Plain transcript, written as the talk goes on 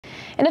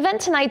An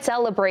event tonight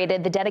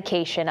celebrated the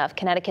dedication of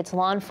Connecticut's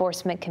law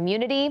enforcement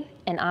community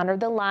and honored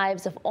the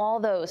lives of all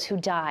those who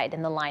died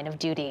in the line of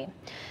duty.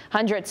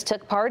 Hundreds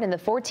took part in the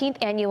 14th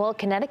annual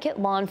Connecticut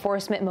Law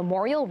Enforcement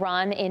Memorial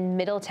Run in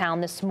Middletown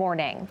this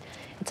morning.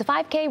 It's a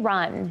 5K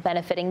run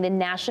benefiting the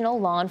National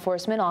Law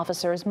Enforcement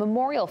Officers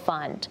Memorial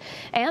Fund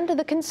and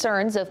the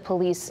Concerns of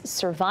Police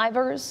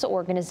Survivors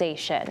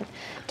organization.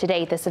 To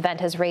date, this event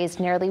has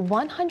raised nearly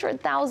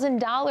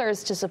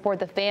 $100,000 to support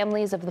the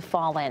families of the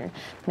fallen,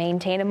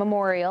 maintain a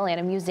memorial and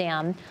a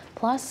museum,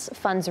 plus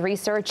funds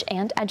research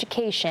and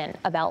education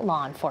about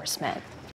law enforcement.